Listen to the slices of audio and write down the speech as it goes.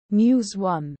News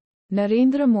 1.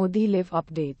 Narendra Modi Live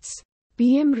Updates.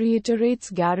 PM reiterates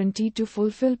guarantee to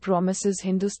fulfill promises.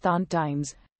 Hindustan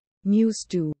Times. News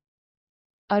 2.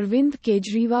 Arvind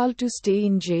Kejriwal to stay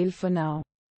in jail for now.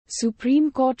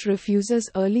 Supreme Court refuses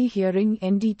early hearing.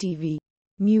 NDTV.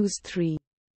 News 3.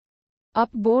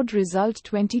 UP Board Result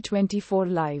 2024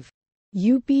 Live.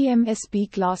 UPMSP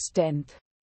Class 10th.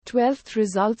 12th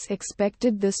results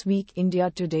expected this week. India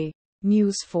Today.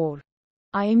 News 4.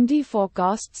 IMD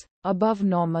forecasts, above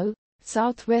normal,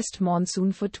 southwest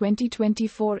monsoon for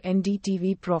 2024.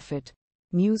 NDTV profit.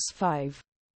 News 5.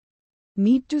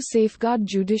 Need to safeguard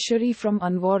judiciary from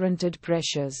unwarranted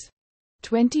pressures.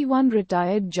 21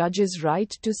 retired judges right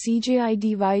to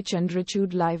CJIDY.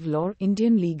 Chandrachud live law.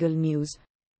 Indian legal news.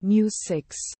 News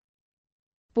 6.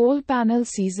 Poll panel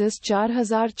seizes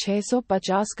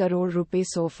 4,650 crore rupees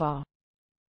so far.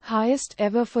 Highest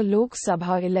ever for Lok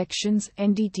Sabha elections.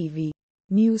 NDTV.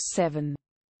 News 7.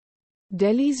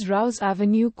 Delhi's Rouse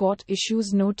Avenue Court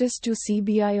issues notice to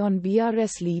CBI on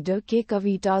BRS leader K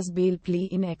Kavitha's bail plea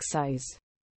in excise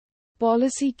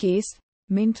policy case.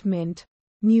 Mint.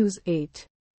 News 8.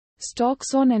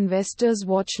 Stocks on investors'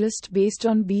 watchlist based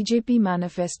on BJP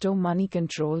manifesto.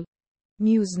 Moneycontrol.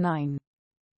 News 9.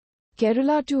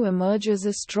 Kerala to emerge as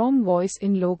a strong voice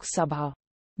in Lok Sabha.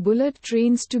 Bullet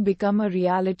trains to become a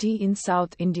reality in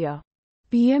South India.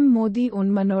 PM Modi.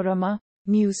 Onmanorama.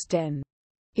 News 10.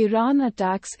 Iran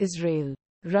attacks Israel.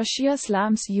 Russia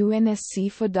slams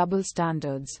UNSC for double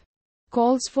standards.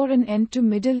 Calls for an end to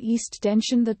Middle East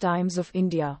tension. The Times of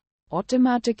India.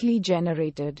 Automatically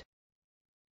generated.